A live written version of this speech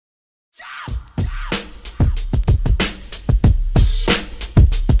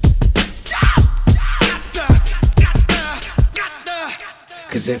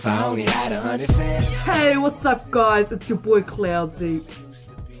Cause if I only had 100 fans. Hey, what's up guys? It's your boy Cloudsy.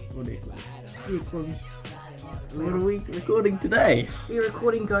 What are we recording today? We're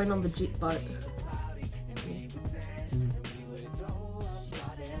recording going on the jet boat.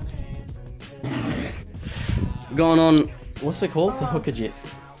 Going on, what's it called? The Hooker Jet.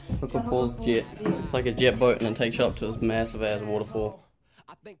 Hooker Falls Jet. It's like a jet boat and it takes you up to this massive ass waterfall.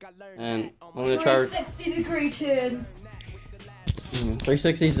 And I'm gonna try 360-degree turns.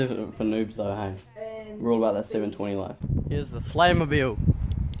 360s for noobs though, hey. We're all about that 720 life. Here's the Slayermobile.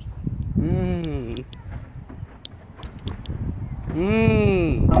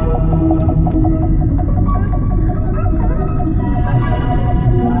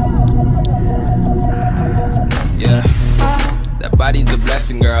 Yeah, that body's a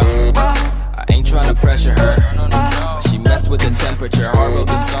blessing, girl. I ain't trying to pressure her. She messed with the temperature. Hard wrote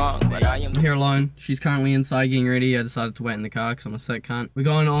the song, but I am here alone. She's currently inside getting ready. I decided to wait in the car because I'm a sick cunt. We're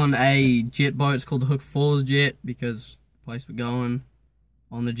going on a jet boat. It's called the Hooker Falls Jet because the place we're going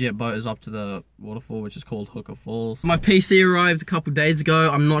on the jet boat is up to the waterfall, which is called Hooker Falls. My PC arrived a couple days ago.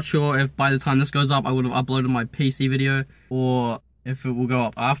 I'm not sure if by the time this goes up I would have uploaded my PC video or if it will go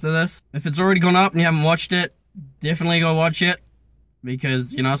up after this. If it's already gone up and you haven't watched it, definitely go watch it.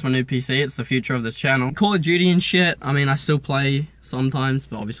 Because, you know, it's my new PC, it's the future of this channel. Call of Duty and shit, I mean, I still play sometimes,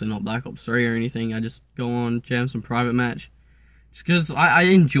 but obviously not Black Ops 3 or anything. I just go on, jam some private match. Just because I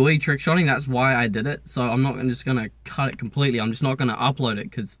enjoy trick shotting, that's why I did it. So I'm not just gonna cut it completely, I'm just not gonna upload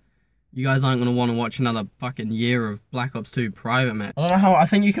it, because you guys aren't gonna want to watch another fucking year of Black Ops 2 private match. I don't know how, I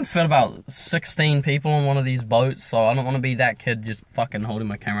think you can fit about 16 people on one of these boats, so I don't want to be that kid just fucking holding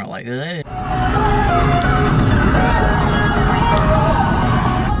my camera like, eh.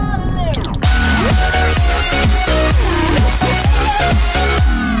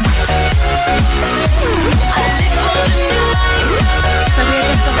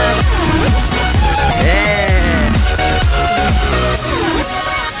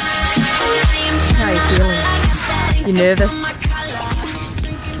 You nervous?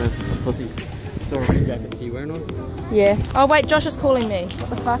 This is the footies. Sorry, what jackets are you wearing on? Yeah. Oh wait, Josh is calling me. What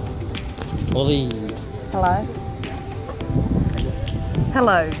the fuck? Aussie. Hello.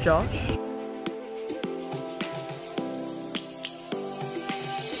 Hello, Josh.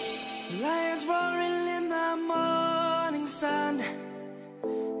 Lions roaring in the morning sun,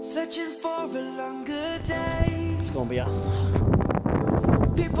 searching for a longer day. It's gonna be us.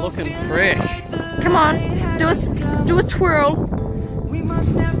 Looking fresh. Come on, do a twirl.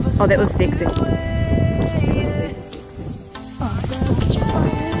 Oh, that was sexy.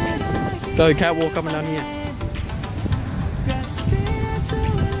 Go catwalk coming down here.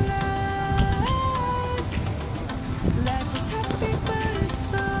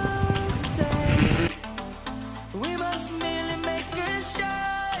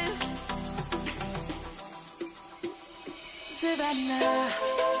 Savannah,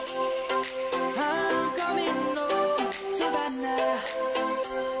 I'm coming home. Savannah,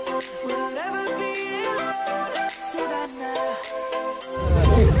 we'll never be alone. Savannah,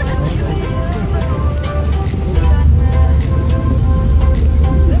 Savannah,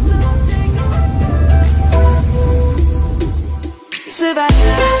 let's all take a ride.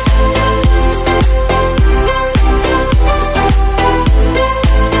 Savannah.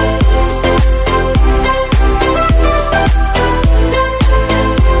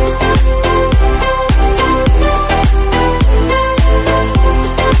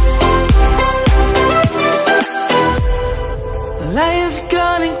 Lions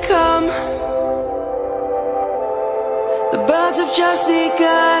gonna come. The birds have just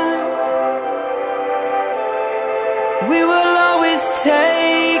begun. We will always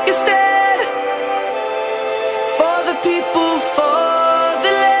take a stand for the people, for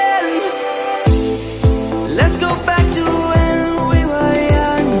the land. Let's go back to when we were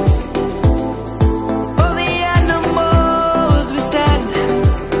young. For the animals we stand.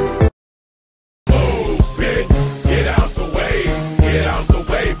 Move, bitch, get out the way. Get out the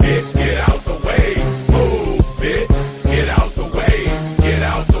way, bitch, get out the way. Move, bitch, get out the way. Get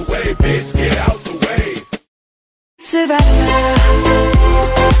out the way, bitch, get out the way. Savannah.